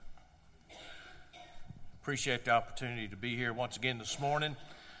Appreciate the opportunity to be here once again this morning.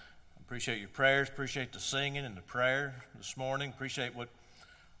 Appreciate your prayers. Appreciate the singing and the prayer this morning. Appreciate what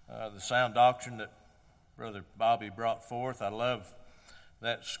the sound doctrine that Brother Bobby brought forth. I love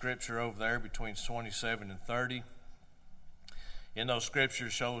that scripture over there between 27 and 30. In those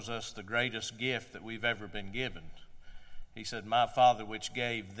scriptures shows us the greatest gift that we've ever been given. He said, "My Father which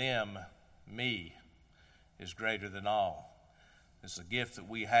gave them me is greater than all." It's a gift that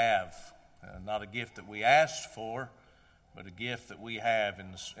we have, not a gift that we asked for, but a gift that we have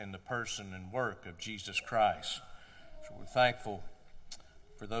in the person and work of Jesus Christ. So we're thankful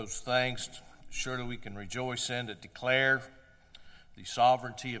for those things. Surely we can rejoice in to declare the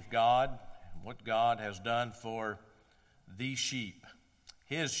sovereignty of God and what God has done for the sheep,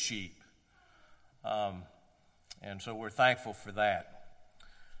 His sheep. And so we're thankful for that.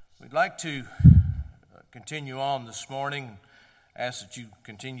 We'd like to continue on this morning. Ask that you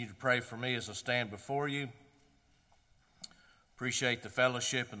continue to pray for me as I stand before you. Appreciate the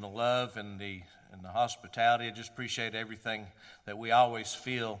fellowship and the love and the hospitality. I just appreciate everything that we always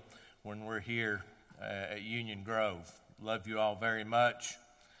feel when we're here at Union Grove. Love you all very much.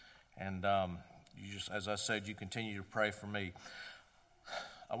 And you just, as I said, you continue to pray for me.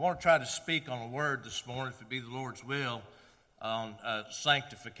 I want to try to speak on a word this morning, if it be the Lord's will, on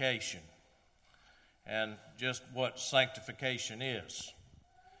sanctification. And just what sanctification is.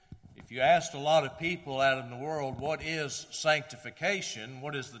 If you asked a lot of people out in the world, what is sanctification?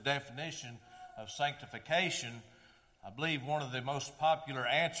 What is the definition of sanctification? I believe one of the most popular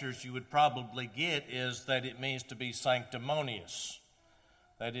answers you would probably get is that it means to be sanctimonious.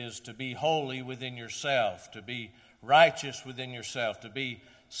 That is, to be holy within yourself, to be righteous within yourself, to be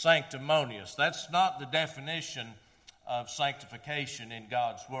sanctimonious. That's not the definition of sanctification in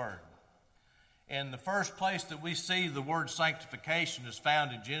God's Word. And the first place that we see the word sanctification is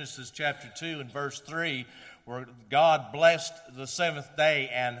found in Genesis chapter 2 and verse 3, where God blessed the seventh day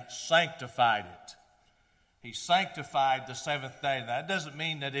and sanctified it. He sanctified the seventh day. Now, that doesn't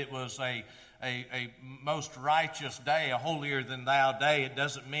mean that it was a most righteous day, a holier than thou day. It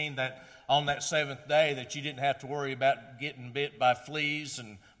doesn't mean that on that seventh day that you didn't have to worry about getting bit by fleas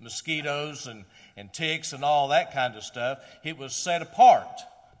and mosquitoes and ticks and all that kind of stuff. It was set apart.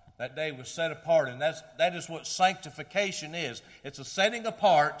 That day was set apart, and that is what sanctification is. It's a setting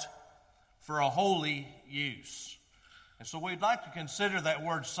apart for a holy use. And so we'd like to consider that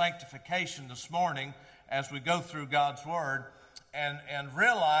word sanctification this morning as we go through God's Word and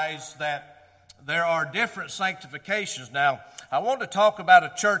realize that there are different sanctifications. Now, I want to talk about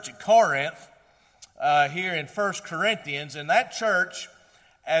a church at Corinth here in 1 Corinthians, and that church,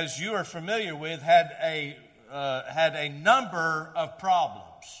 as you are familiar with, had a number of problems.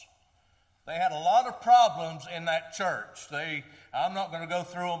 They had a lot of problems in that church. I'm not going to go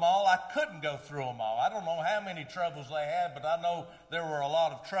through them all. I couldn't go through them all. I don't know how many troubles they had, but I know there were a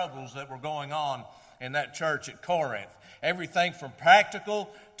lot of troubles that were going on in that church at Corinth. Everything from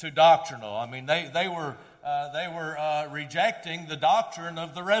practical to doctrinal. I mean, they were rejecting the doctrine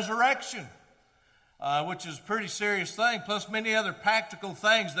of the resurrection, which is a pretty serious thing, plus many other practical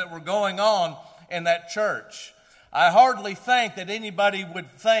things that were going on in that church. I hardly think that anybody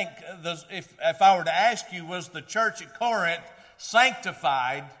would think, if I were to ask you, was the church at Corinth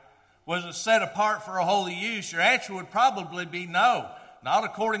sanctified? Was it set apart for a holy use? Your answer would probably be no. Not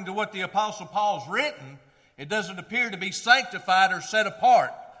according to what the Apostle Paul's written. It doesn't appear to be sanctified or set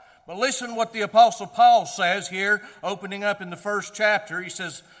apart. But listen what the Apostle Paul says here, opening up in the first chapter. He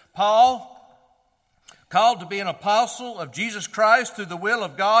says, "Paul, called to be an apostle of Jesus Christ through the will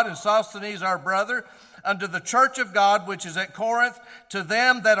of God, and Sosthenes our brother, unto the church of God which is at Corinth, to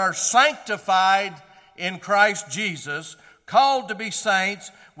them that are sanctified in Christ Jesus, called to be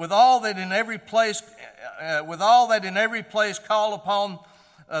saints, with all that in every place call upon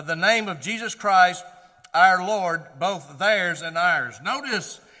the name of Jesus Christ our Lord, both theirs and ours."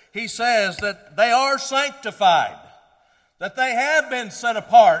 Notice he says that they are sanctified, that they have been set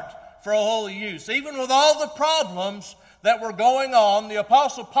apart for a holy use. Even with all the problems that were going on, the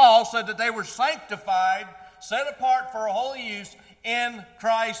Apostle Paul said that they were sanctified, set apart for a holy use in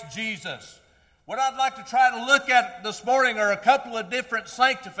Christ Jesus. What I'd like to try to look at this morning are a couple of different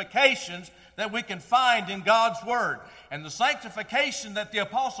sanctifications that we can find in God's Word. And the sanctification that the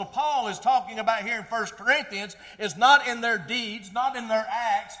Apostle Paul is talking about here in 1 Corinthians is not in their deeds, not in their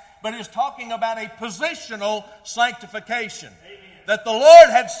acts, but is talking about a positional sanctification. Amen. That the Lord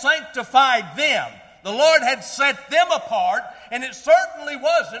had sanctified them. The Lord had set them apart, and it certainly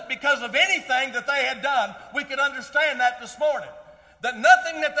wasn't because of anything that they had done. We could understand that this morning. That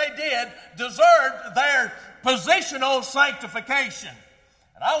nothing that they did deserved their positional sanctification.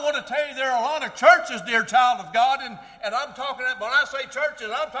 And I want to tell you, there are a lot of churches, dear child of God, and I'm talking, when I say churches,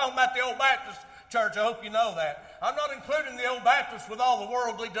 I'm talking about the old Baptist church. I hope you know that. I'm not including the old Baptists with all the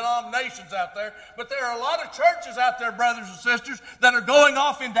worldly denominations out there, but there are a lot of churches out there, brothers and sisters, that are going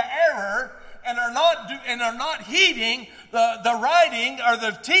off into error and are not heeding the writing or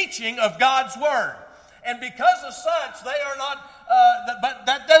the teaching of God's Word. And because of such, they are not, but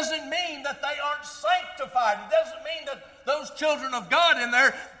that doesn't mean that they aren't sanctified. It doesn't mean that those children of God in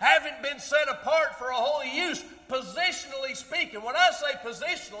there haven't been set apart for a holy use, positionally speaking. When I say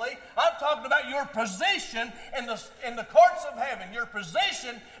positionally, I'm talking about your position in the courts of heaven, your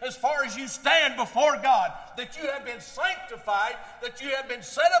position as far as you stand before God, that you have been sanctified, that you have been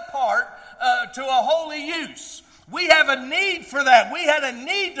set apart to a holy use. We have a need for that. We had a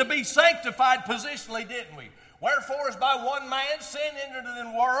need to be sanctified positionally, didn't we? Wherefore, as by one man sin entered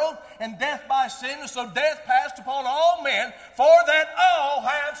into the world, and death by sin, and so death passed upon all men, for that all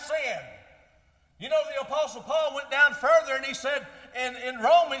have sinned. You know, the Apostle Paul went down further, and he said, in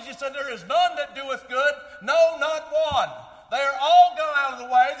Romans, he said, there is none that doeth good, no, not one. They are all gone out of the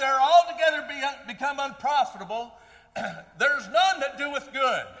way. They are all together become unprofitable. There's none that doeth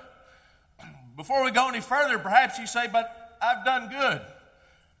good. Before we go any further, perhaps you say, but I've done good.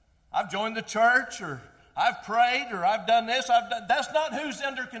 I've joined the church, or I've prayed, or I've done this. That's not who's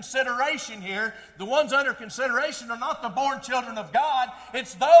under consideration here. The ones under consideration are not the born children of God.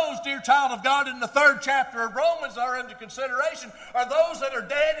 It's those, dear child of God, in the 3rd chapter of Romans are under consideration, are those that are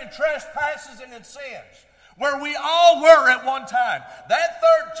dead in trespasses and in sins, where we all were at one time. That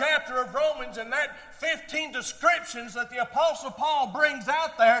 3rd chapter of Romans and that 15 descriptions that the Apostle Paul brings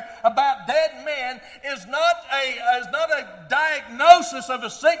out there about dead men is not a diagnosis of a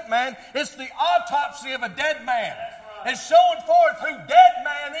sick man. It's the autopsy of a dead man. It's showing forth who dead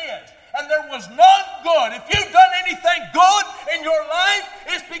man is. And there was none good. If you've done anything good in your life,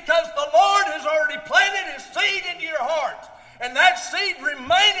 it's because the Lord has already planted His seed into your heart. And that seed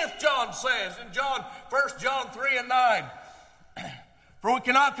remaineth, John says in 1 John 3 and 9. For we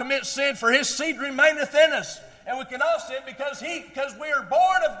cannot commit sin, for His seed remaineth in us. And we cannot sin because we are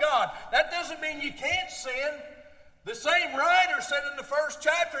born of God. That doesn't mean you can't sin. The same writer said in the 1st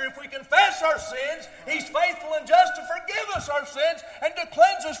chapter, if we confess our sins, He's faithful and just to forgive us our sins and to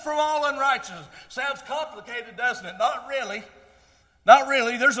cleanse us from all unrighteousness. Sounds complicated, doesn't it? Not really. Not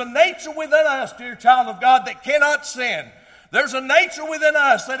really. There's a nature within us, dear child of God, that cannot sin. There's a nature within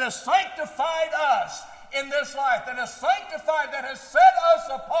us that has sanctified us in this life, that has sanctified, that has set us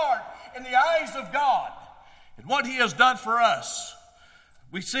apart in the eyes of God and what He has done for us.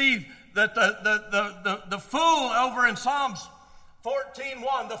 We see that the fool over in Psalms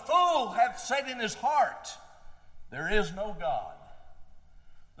 14:1, the fool hath said in his heart, there is no God.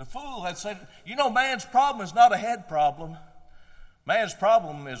 The fool hath said, you know, man's problem is not a head problem. Man's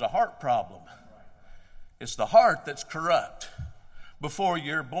problem is a heart problem. It's the heart that's corrupt before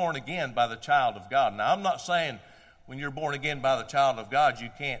you're born again by the child of God. Now, I'm not saying when you're born again by the child of God you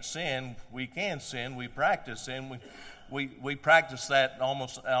can't sin. We can sin. We practice sin. We practice that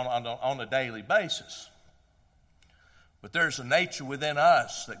almost on a daily basis. But there's a nature within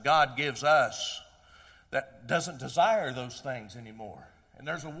us that God gives us that doesn't desire those things anymore. And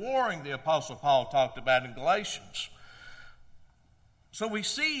there's a warring the Apostle Paul talked about in Galatians. So we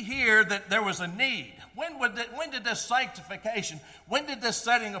see here that there was a need. When did this sanctification, when did this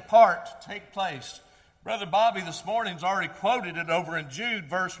setting apart take place? Brother Bobby this morning's already quoted it over in Jude,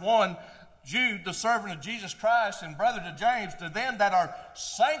 verse 1. Jude, the servant of Jesus Christ, and brother to James, to them that are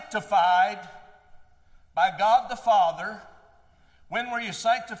sanctified by God the Father. When were you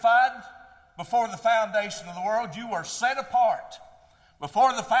sanctified? Before the foundation of the world. You were set apart.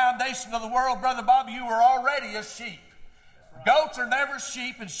 Before the foundation of the world, Brother Bobby, you were already a sheep. Goats are never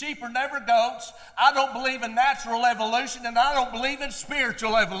sheep, and sheep are never goats. I don't believe in natural evolution, and I don't believe in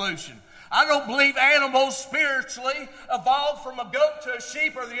spiritual evolution. I don't believe animals spiritually evolve from a goat to a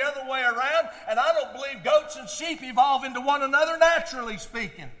sheep or the other way around, and I don't believe goats and sheep evolve into one another naturally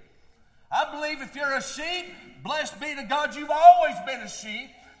speaking. I believe if you're a sheep, blessed be to God, you've always been a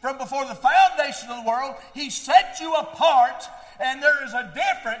sheep. From before the foundation of the world, He set you apart, and there is a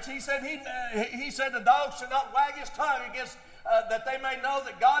difference. He said the dog should not wag his tongue against that they may know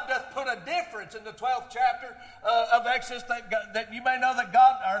that God doth put a difference in the 12th chapter of Exodus, that you may know that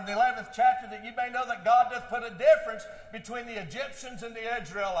God, or in the 11th chapter, that you may know that God doth put a difference between the Egyptians and the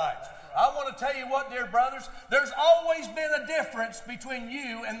Israelites. I want to tell you what, dear brothers, there's always been a difference between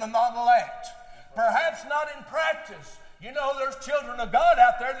you and the non-elect. Perhaps not in practice. You know, there's children of God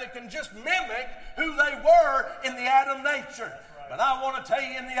out there that can just mimic who they were in the Adam nature. But I want to tell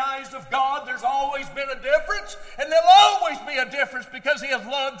you, in the eyes of God, there's always been a difference, and there'll always be a difference because He has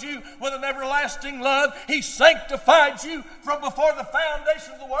loved you with an everlasting love. He sanctified you from before the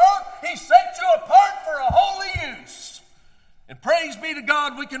foundation of the world. He set you apart for a holy use. And praise be to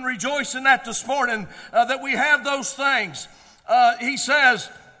God, we can rejoice in that this morning, that we have those things. He says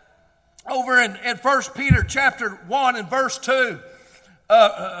over in 1 Peter chapter 1 and verse 2,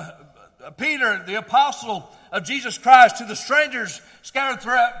 Peter, the apostle of Jesus Christ, to the strangers scattered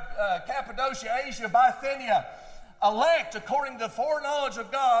throughout Cappadocia, Asia, Bithynia, elect according to the foreknowledge of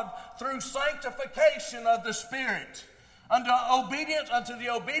God through sanctification of the Spirit, unto the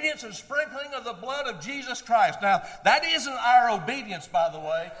obedience and sprinkling of the blood of Jesus Christ. Now, that isn't our obedience, by the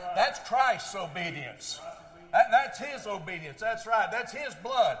way. That's Christ's obedience. That's His obedience. That's right. That's His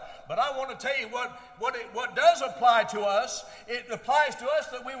blood. But I want to tell you what does apply to us. It applies to us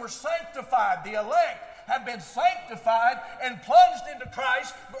that we were sanctified. The elect have been sanctified and plunged into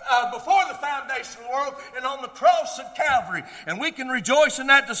Christ before the foundation of the world and on the cross at Calvary. And we can rejoice in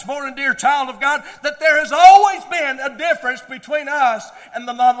that this morning, dear child of God, that there has always been a difference between us and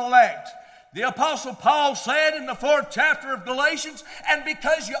the non-elect. The Apostle Paul said in the 4th chapter of Galatians, and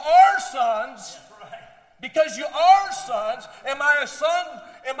because you are sons, am I a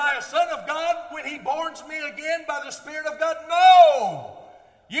son of God when He borns me again by the Spirit of God? No!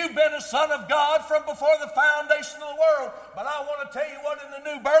 You've been a son of God from before the foundation of the world. But I want to tell you what, in the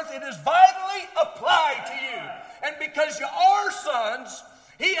new birth, it is vitally applied to you. And because you are sons,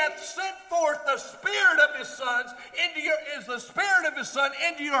 He hath sent forth the Spirit of His Son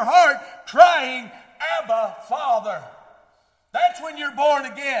into your heart, crying, Abba, Father. That's when you're born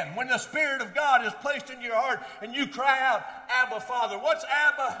again, when the Spirit of God is placed in your heart and you cry out, Abba, Father. What's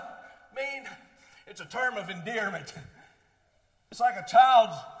Abba mean? It's a term of endearment. It's like a child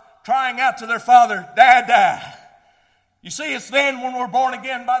crying out to their father, Dada. You see, it's then when we're born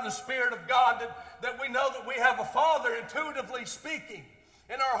again by the Spirit of God that we know that we have a Father intuitively speaking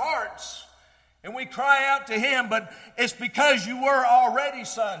in our hearts. And we cry out to Him, but it's because you were already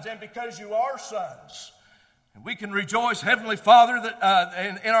sons and because you are sons. And we can rejoice, Heavenly Father,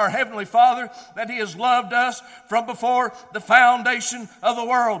 in our Heavenly Father, that He has loved us from before the foundation of the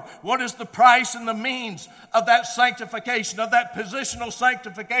world. What is the price and the means of that sanctification, of that positional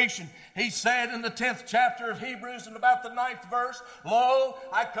sanctification? He said in the 10th chapter of Hebrews, in about the 9th verse, Lo,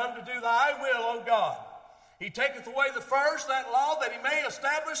 I come to do Thy will, O God. He taketh away the first, that law, that He may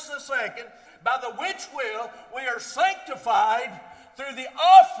establish the second, by the which will we are sanctified through the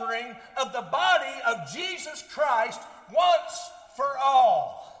offering of the body of Jesus Christ once for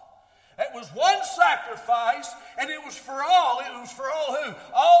all. It was one sacrifice, and it was for all. It was for all who?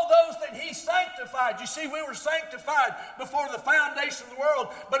 All those that He sanctified. You see, we were sanctified before the foundation of the world,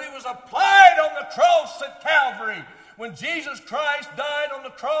 but it was applied on the cross at Calvary. When Jesus Christ died on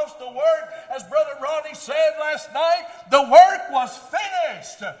the cross, the work, as Brother Ronnie said last night, the work was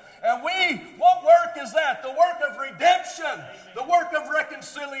finished. And what work is that? The work of redemption, the work of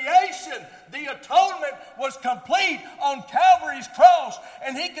reconciliation. The atonement was complete on Calvary's cross.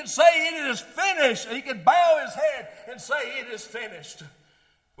 And He could say it is finished. He could bow His head and say it is finished.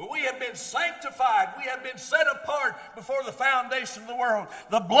 But we have been sanctified. We have been set apart before the foundation of the world.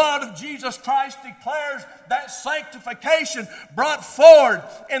 The blood of Jesus Christ declares that sanctification brought forward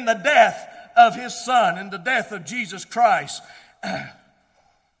in the death of His Son, in the death of Jesus Christ.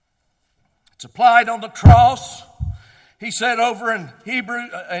 It's applied on the cross. He said over in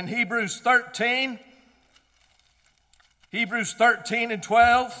Hebrews 13 and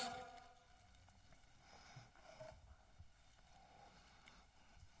 12,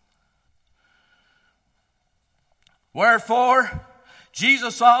 wherefore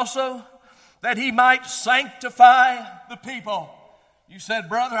Jesus also, that He might sanctify the people. You said,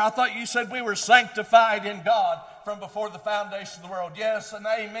 brother, I thought you said we were sanctified in God from before the foundation of the world. Yes and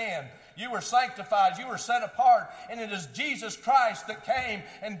amen. You were sanctified, you were set apart, and it is Jesus Christ that came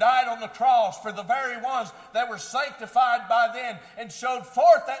and died on the cross for the very ones that were sanctified by then and showed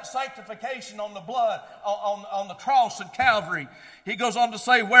forth that sanctification on the blood, on the cross at Calvary. He goes on to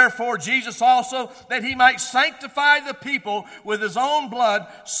say, wherefore Jesus also, that He might sanctify the people with His own blood,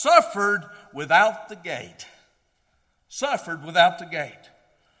 suffered without the gate. Suffered without the gate.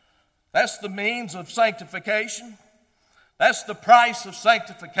 That's the means of sanctification. That's the price of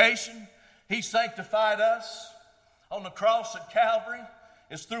sanctification. He sanctified us on the cross at Calvary.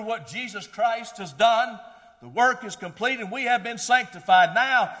 It's through what Jesus Christ has done. The work is complete and we have been sanctified.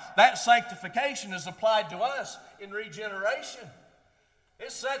 Now, that sanctification is applied to us in regeneration.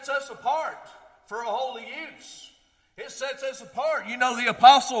 It sets us apart for a holy use. It sets us apart. You know, the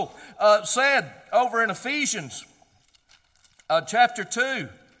apostle said over in Ephesians chapter 2.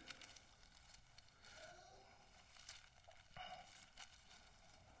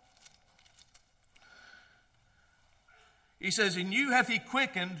 He says, "And you hath he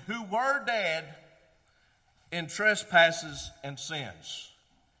quickened who were dead in trespasses and sins."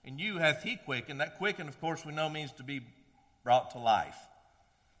 And you hath he quickened. That quicken, of course, we know means to be brought to life.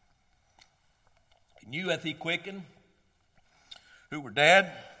 And you hath he quickened who were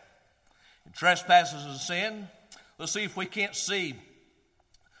dead in trespasses and sin. Let's see if we can't see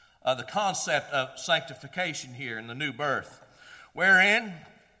the concept of sanctification here in the new birth. Wherein,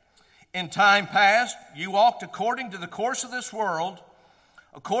 in time past, you walked according to the course of this world,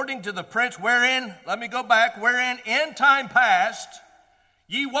 according to the prince, wherein in time past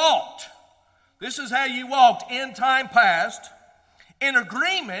ye walked. This is how you walked in time past, in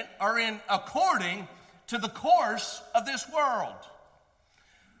agreement or in according to the course of this world.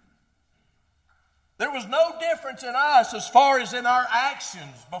 There was no difference in us as far as in our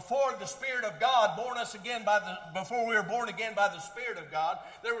actions before the Spirit of God before we were born again by the Spirit of God.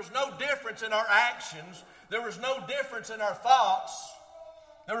 There was no difference in our actions. There was no difference in our thoughts.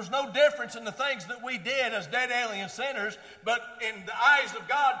 There was no difference in the things that we did as dead alien sinners. But in the eyes of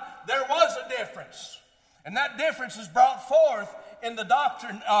God, there was a difference. And that difference is brought forth in the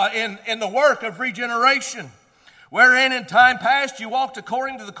doctrine, in the work of regeneration. Wherein in time past you walked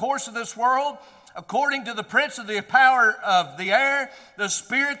according to the course of this world, according to the prince of the power of the air, the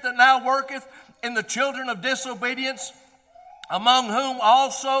spirit that now worketh in the children of disobedience, among whom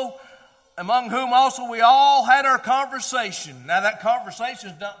also we all had our conversation. Now that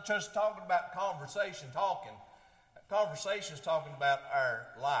conversation is not just talking about conversation, talking. That conversation is talking about our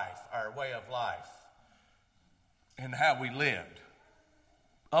life, our way of life, and how we lived.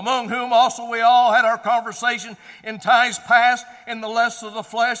 Among whom also we all had our conversation in times past in the lusts of the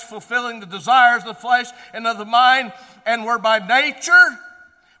flesh, fulfilling the desires of the flesh and of the mind, and were by nature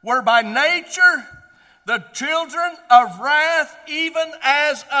the children of wrath, even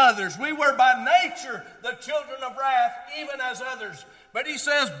as others. We were by nature the children of wrath, even as others. But he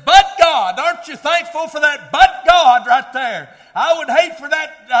says, but God. Aren't you thankful for that but God right there? I would hate for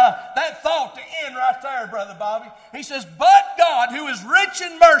that thought to end right there, Brother Bobby. He says, but God, who is rich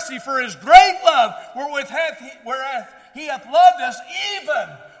in mercy for his great love, whereof he hath loved us, even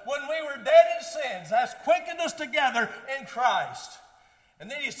when we were dead in sins, has quickened us together in Christ.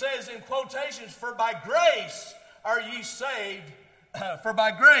 And then he says in quotations, for by grace are ye saved. For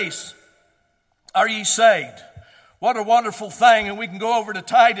by grace are ye saved. What a wonderful thing. And we can go over to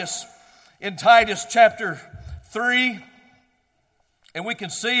Titus, in Titus chapter 3. And we can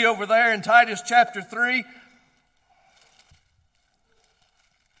see over there in Titus chapter 3.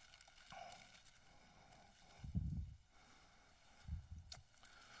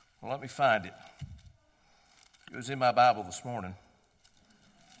 Well, let me find it. It was in my Bible this morning.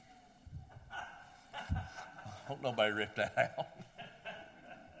 I hope nobody ripped that out.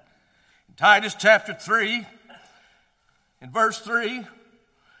 In Titus chapter 3, in verse 3,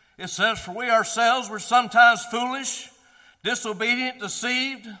 it says, for we ourselves were sometimes foolish, disobedient,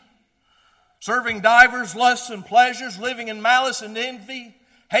 deceived, serving divers lusts and pleasures, living in malice and envy,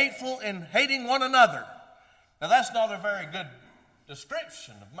 hateful and hating one another. Now that's not a very good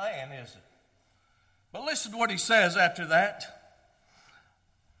description of man, is it? But listen to what he says after that.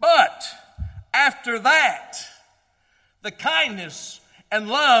 But after that, the kindness and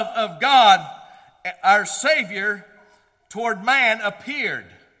love of God, our Savior, toward man appeared.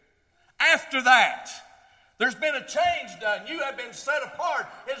 After that, there's been a change done. You have been set apart.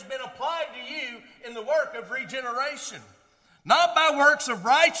 It has been applied to you in the work of regeneration. Not by works of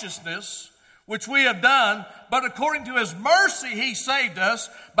righteousness, which we have done, but according to his mercy he saved us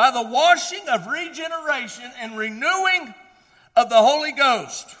by the washing of regeneration and renewing of the Holy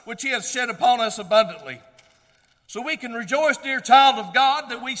Ghost, which he hath shed upon us abundantly. So we can rejoice, dear child of God,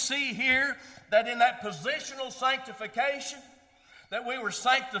 that we see here that in that positional sanctification, that we were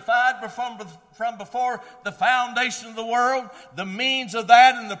sanctified from before the foundation of the world. The means of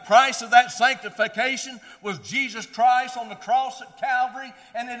that and the price of that sanctification was Jesus Christ on the cross at Calvary,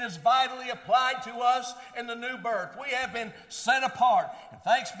 and it is vitally applied to us in the new birth. We have been set apart, and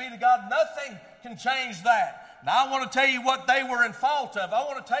thanks be to God, nothing can change that. Now I want to tell you what they were in fault of. I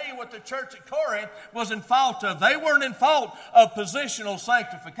want to tell you what the church at Corinth was in fault of. They weren't in fault of positional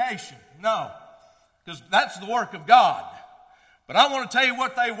sanctification. No, because that's the work of God. But I want to tell you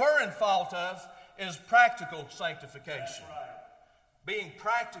what they were in fault of is practical sanctification. Being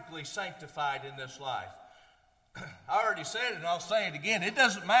practically sanctified in this life. I already said it and I'll say it again. It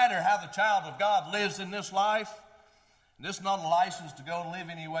doesn't matter how the child of God lives in this life. This is not a license to go and live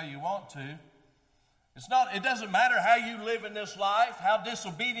any way you want to. It doesn't matter how you live in this life, how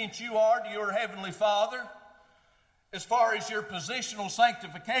disobedient you are to your Heavenly Father. As far as your positional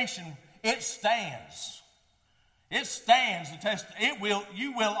sanctification, it stands. It stands the test.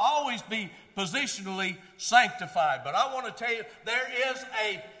 You will always be positionally sanctified. But I want to tell you, there is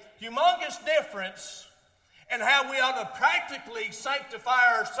a humongous difference in how we ought to practically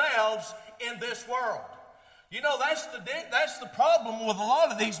sanctify ourselves in this world. You know, that's the problem with a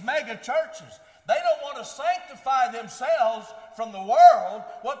lot of these mega churches. They don't want to sanctify themselves from the world.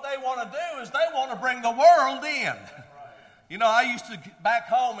 What they want to do is they want to bring the world in. You know, I used to, back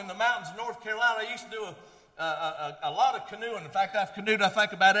home in the mountains of North Carolina, I used to do a lot of canoeing. In fact, I've canoed, I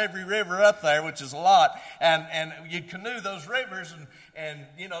think, about every river up there, which is a lot. And you'd canoe those rivers, and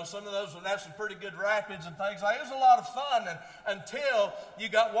you know, some of those would have some pretty good rapids and things like that. It was a lot of fun until you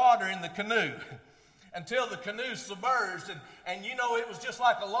got water in the canoe. Until the canoe submerged, and you know, it was just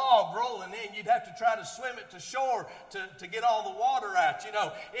like a log rolling in. You'd have to try to swim it to shore to get all the water out. You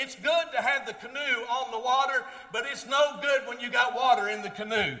know, it's good to have the canoe on the water, but it's no good when you got water in the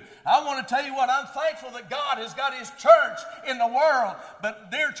canoe. I want to tell you what, I'm thankful that God has got His church in the world,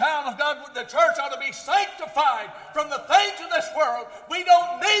 but dear child of God, the church ought to be sanctified from the things of this world. We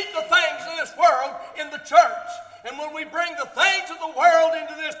don't need the things of this world in the church. And when we bring the things of the world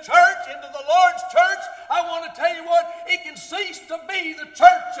into this church, into the Lord's church, I want to tell you what, it can cease to be the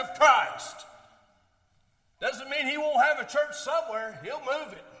church of Christ. Doesn't mean He won't have a church somewhere. He'll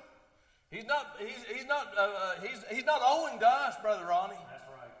move it. He's not owing to us, Brother Ronnie. That's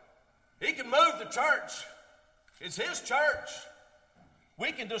right. He can move the church. It's His church.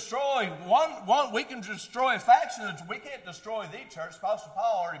 We can destroy we can destroy factions. We can't destroy the church. Apostle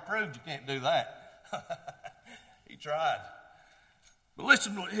Paul already proved you can't do that. He tried. But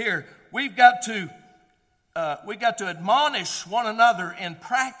listen here, we've got to admonish one another in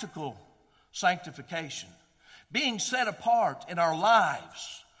practical sanctification, being set apart in our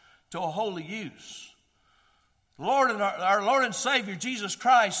lives to a holy use. Our Lord and Savior Jesus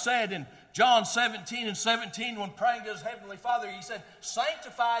Christ said in John 17:17, when praying to His Heavenly Father, He said,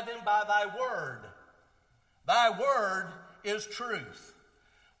 "Sanctify them by Thy word. Thy word is truth."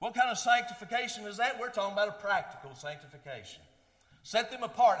 What kind of sanctification is that? We're talking about a practical sanctification. Set them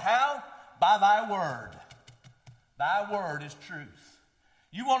apart. How? By Thy word. Thy word is truth.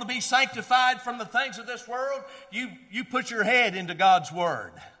 You want to be sanctified from the things of this world? You put your head into God's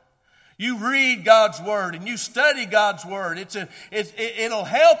word. You read God's word and you study God's word. It'll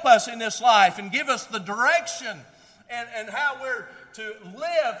help us in this life and give us the direction and how we're to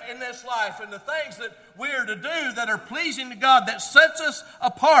live in this life and the things that we are to do that are pleasing to God, that sets us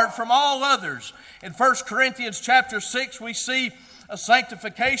apart from all others. In 1 Corinthians chapter 6, we see a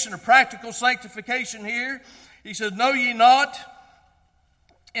sanctification, a practical sanctification here. He says, "Know ye not,"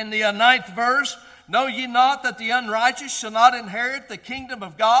 in the 9th verse, "Know ye not that the unrighteous shall not inherit the kingdom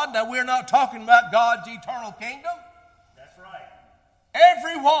of God?" Now, we're not talking about God's eternal kingdom. That's right.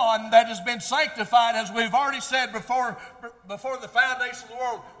 Everyone that has been sanctified, as we've already said before the foundation of the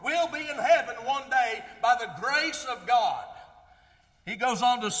world, will be in heaven one day by the grace of God. He goes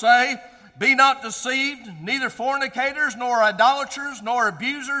on to say, "Be not deceived, neither fornicators, nor idolaters, nor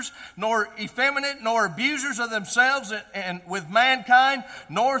abusers, nor effeminate, nor abusers of themselves and with mankind,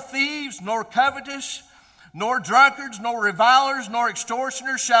 nor thieves, nor covetous, nor drunkards, nor revilers, nor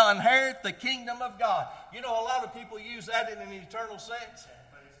extortioners shall inherit the kingdom of God." You know, a lot of people use that in an eternal sense.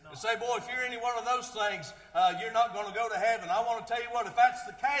 They say, boy, if you're any one of those things, you're not going to go to heaven. I want to tell you what, if that's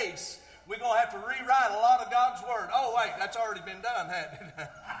the case, we're going to have to rewrite a lot of God's word. Oh, wait, that's already been done, hasn't it?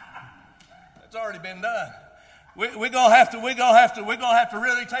 It's already been done. We're gonna have to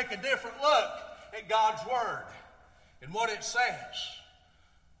really take a different look at God's word and what it says.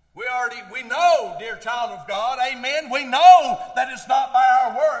 We know, dear child of God, amen. We know that it's not by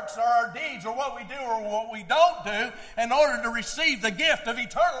our works or our deeds or what we do or what we don't do in order to receive the gift of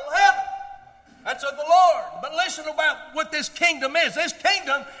eternal heaven. That's of the Lord. But listen about what this kingdom is. This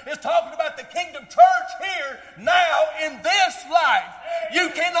kingdom is talking about the kingdom church here, now, in this life. You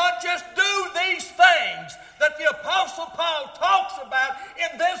cannot just do these things that the Apostle Paul talks about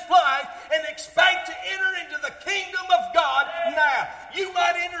in this life and expect to enter into the kingdom of God now. You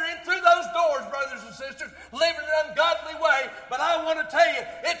might enter in through those doors, brothers and sisters, living an ungodly way, but I want to tell you,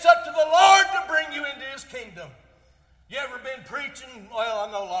 it's up to the Lord to bring you into His kingdom. You ever been preaching? Well,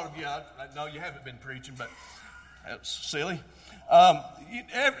 I know a lot of you, I know you haven't been preaching, but that's silly.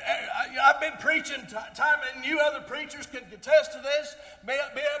 I've been preaching time, and you other preachers can attest to this. Be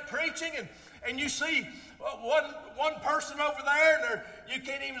up preaching, and you see one person over there, and you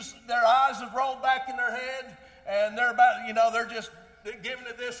can't even, their eyes have rolled back in their head, and they're about, they're just giving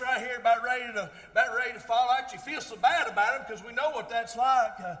it this right here, about ready to fall out. You feel so bad about him because we know what that's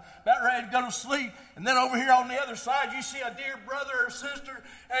like. About ready to go to sleep. And then over here on the other side, you see a dear brother or sister,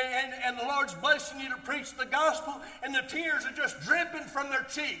 and the Lord's blessing you to preach the gospel, and the tears are just dripping from their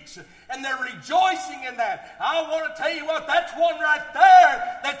cheeks, and they're rejoicing in that. I want to tell you what, that's one right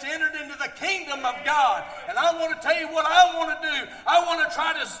there that's entered into the kingdom of God. And I want to tell you what I want to do. I want to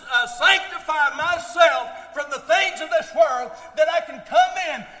try to sanctify myself from the things of this world, that I can come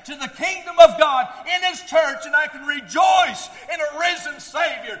in to the kingdom of God in His church, and I can rejoice in a risen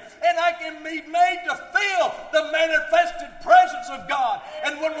Savior, and I can be made to feel the manifested presence of God.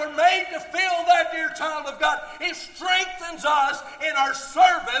 And when we're made to feel that, dear child of God, it strengthens us in our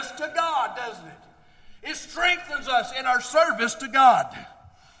service to God, doesn't it? It strengthens us in our service to God.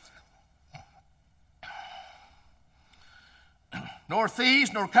 Nor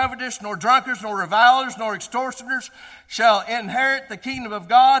thieves, nor covetous, nor drunkards, nor revilers, nor extortioners shall inherit the kingdom of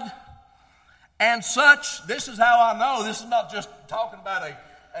God. And such, this is how I know, this is not just talking about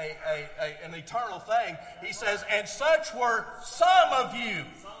an eternal thing. He says, and such were some of you.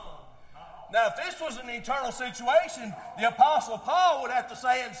 Now, if this was an eternal situation, the Apostle Paul would have to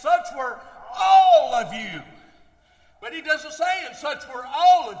say, and such were all of you. But he doesn't say, and such were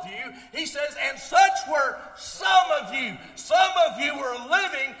all of you. He says, and such were some of you. Some of you were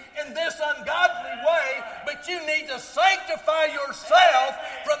living in this ungodly way, but you need to sanctify yourself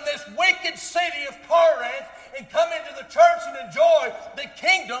from this wicked city of Corinth and come into the church and enjoy the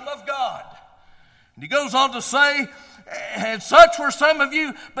kingdom of God. And he goes on to say, and such were some of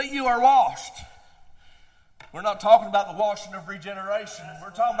you, but you are washed. We're not talking about the washing of regeneration.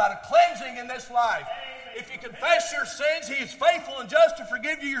 We're talking about a cleansing in this life. If you confess your sins, He is faithful and just to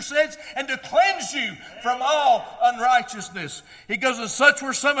forgive you your sins and to cleanse you from all unrighteousness. He goes, and such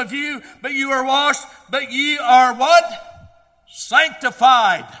were some of you, but you are washed, but ye are what?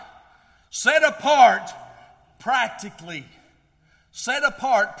 Sanctified. Set apart practically. Set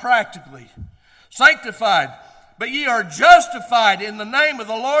apart practically. Sanctified. But ye are justified in the name of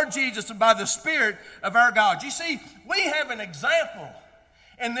the Lord Jesus and by the Spirit of our God. You see, we have an example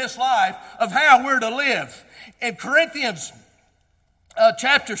in this life of how we're to live. In Corinthians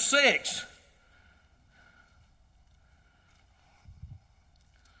chapter 6,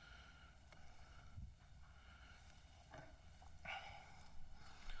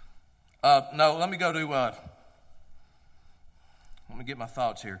 let me go to, let me get my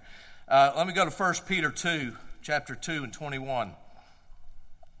thoughts here. Let me go to 1 Peter 2, chapter 2 and 21.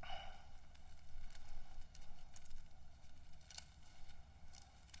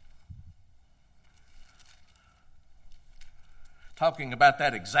 Talking about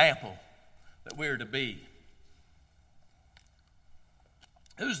that example that we're to be.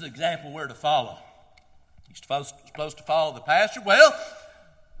 Who's the example we're to follow? You're supposed to follow the pastor? Well,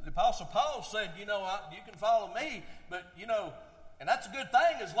 the Apostle Paul said, you can follow me, but, and that's a good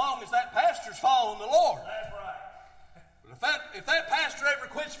thing as long as that pastor's following the Lord. That's right. But if that pastor ever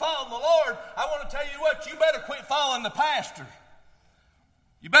quits following the Lord, I want to tell you what, you better quit following the pastor.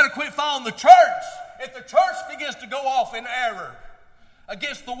 You better quit following the church. If the church begins to go off in error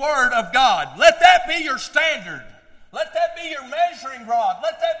against the Word of God, let that be your standard. Let that be your measuring rod.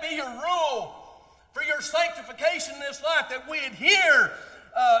 Let that be your rule for your sanctification in this life, that we adhere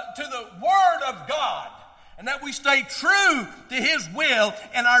to the Word of God and that we stay true to His will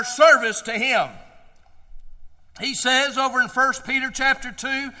in our service to Him. He says over in 1 Peter chapter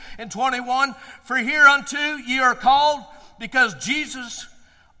 2 and 21, for hereunto ye are called, because Jesus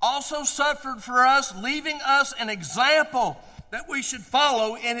also suffered for us, leaving us an example that we should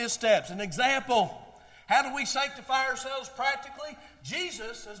follow in His steps. An example. How do we sanctify ourselves practically?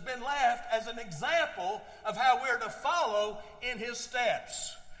 Jesus has been left as an example of how we're to follow in His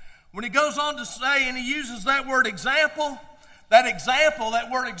steps. When he goes on to say, and he uses that word example, that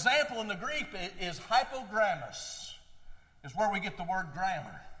word example in the Greek is hypogrammos. Is where we get the word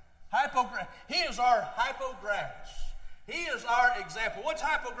grammar. He is our hypogrammos. He is our example. What's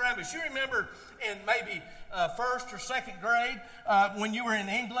hypogrammos? You remember in maybe first or second grade when you were in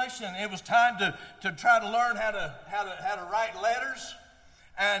English and it was time to try to learn how to write letters,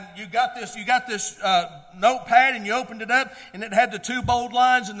 and you got this notepad and you opened it up and it had the two bold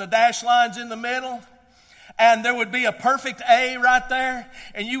lines and the dash lines in the middle. And there would be a perfect A right there,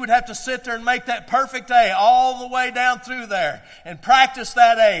 and you would have to sit there and make that perfect A all the way down through there and practice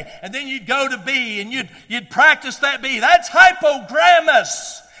that A. And then you'd go to B and you'd practice that B. That's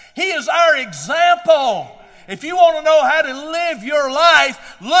hypogrammos. He is our example. If you want to know how to live your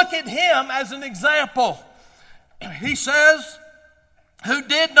life, look at him as an example. He says, who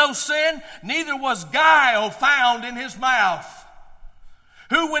did no sin, neither was guile found in his mouth.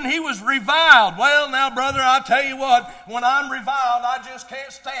 Who, when he was reviled, well, now, brother, I tell you what, when I'm reviled, I just can't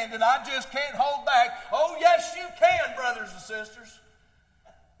stand it. I just can't hold back. Oh, yes, you can, brothers and sisters.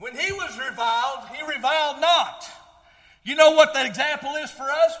 When he was reviled, he reviled not. You know what the example is for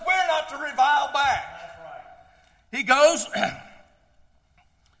us? We're not to revile back. That's right. He goes,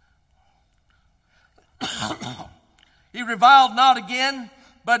 he reviled not again,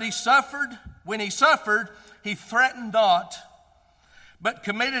 but he suffered. When he suffered, he threatened not, but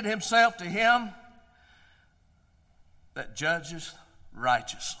committed himself to him that judges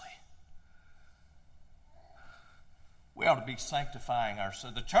righteously. We ought to be sanctifying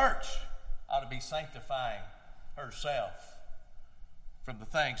ourselves. The church ought to be sanctifying herself from the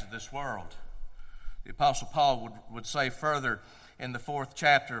things of this world. The Apostle Paul would say further in the fourth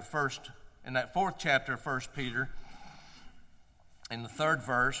chapter of 1 Peter, in the 3rd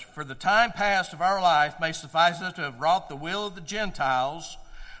verse, for the time past of our life may suffice us to have wrought the will of the Gentiles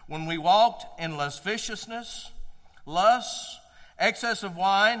when we walked in lasciviousness, lusts, excess of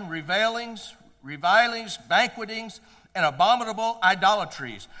wine, revilings, banquetings, and abominable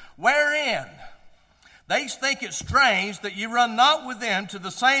idolatries, wherein they think it strange that you run not with them to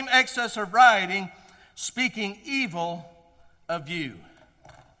the same excess of rioting, speaking evil of you.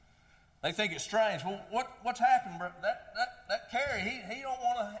 They think it's strange. Well, what's happened, bro? That Kerry, he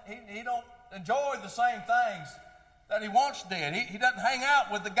don't enjoy the same things that he once did. He doesn't hang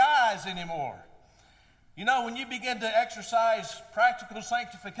out with the guys anymore. You know, when you begin to exercise practical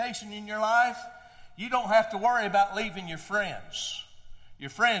sanctification in your life, you don't have to worry about leaving your friends.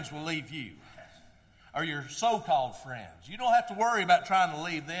 Your friends will leave you, or your so-called friends. You don't have to worry about trying to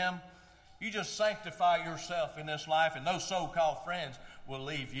leave them. You just sanctify yourself in this life, and those so-called friends will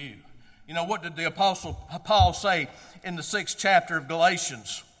leave you. You know, what did the Apostle Paul say in the 6th chapter of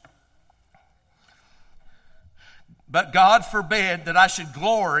Galatians? But God forbid that I should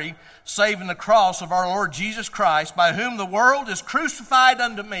glory save in the cross of our Lord Jesus Christ, by whom the world is crucified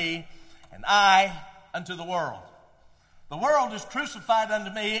unto me, and I unto the world. The world is crucified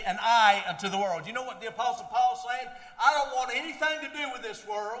unto me, and I unto the world. You know what the Apostle Paul is saying? I don't want anything to do with this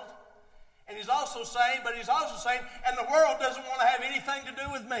world. And he's also saying, and the world doesn't want to have anything to do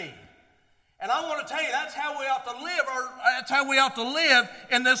with me. And I want to tell you, that's how we ought to live. That's how we ought to live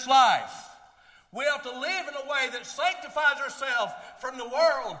in this life. We ought to live in a way that sanctifies ourselves from the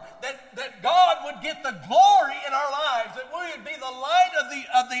world, that God would get the glory in our lives, that we would be the light of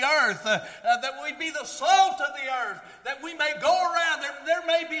the earth, that we'd be the salt of the earth, that we may go around. There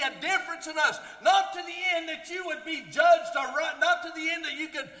may be a difference in us, not to the end that you would be judged, or not to the end that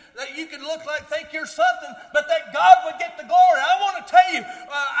you could look like, think you're something, but that God would get the glory. I want to tell you,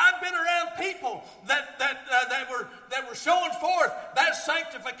 I've been around people that were showing forth that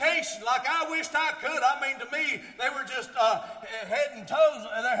sanctification like I wished I could. I mean, to me, they were just head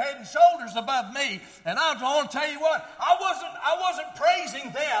and shoulders above me. And I want to tell you what, I wasn't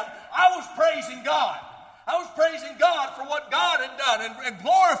praising them. I was praising God. I was praising God for what God had done and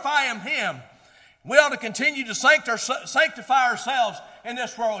glorifying Him. We ought to continue to sanctify ourselves in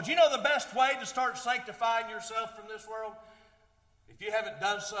this world. You know the best way to start sanctifying yourself from this world? If you haven't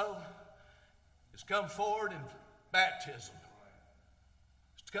done so, is come forward in baptism.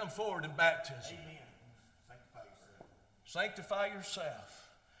 It's come forward in baptism. Amen. Sanctify yourself.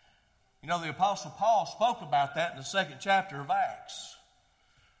 You know, the Apostle Paul spoke about that in the 2nd chapter of Acts.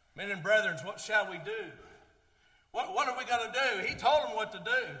 Men and brethren, what shall we do? What are we going to do? He told them what to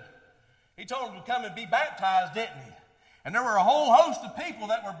do. He told them to come and be baptized, didn't he? And there were a whole host of people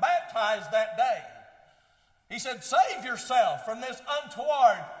that were baptized that day. He said, save yourself from this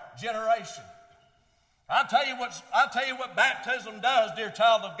untoward generation. I'll tell you what baptism does, dear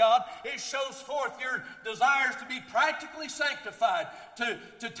child of God. It shows forth your desires to be practically sanctified, to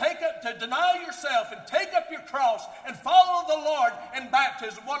deny yourself and take up your cross and follow the Lord in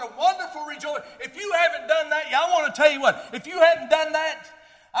baptism. What a wonderful rejoicing. If you haven't done that, I want to tell you what, if you hadn't done that,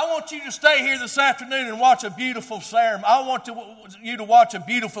 I want you to stay here this afternoon and watch a beautiful ceremony. I want you to watch a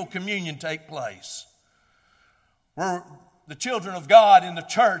beautiful communion take place, where the children of God in the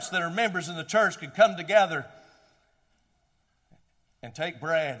church that are members in the church could come together and take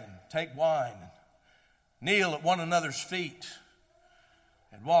bread and take wine and kneel at one another's feet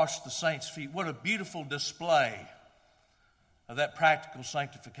and wash the saints' feet. What a beautiful display of that practical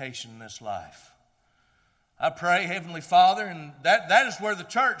sanctification in this life. I pray, Heavenly Father, and that is where the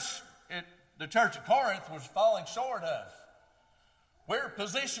church at Corinth was falling short of. We're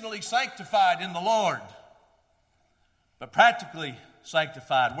positionally sanctified in the Lord, but practically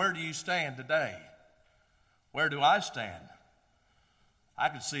sanctified. Where do you stand today? Where do I stand? I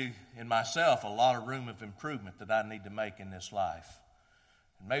can see in myself a lot of room of improvement that I need to make in this life.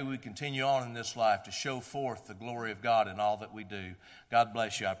 And may we continue on in this life to show forth the glory of God in all that we do. God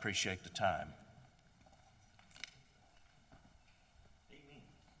bless you. I appreciate the time.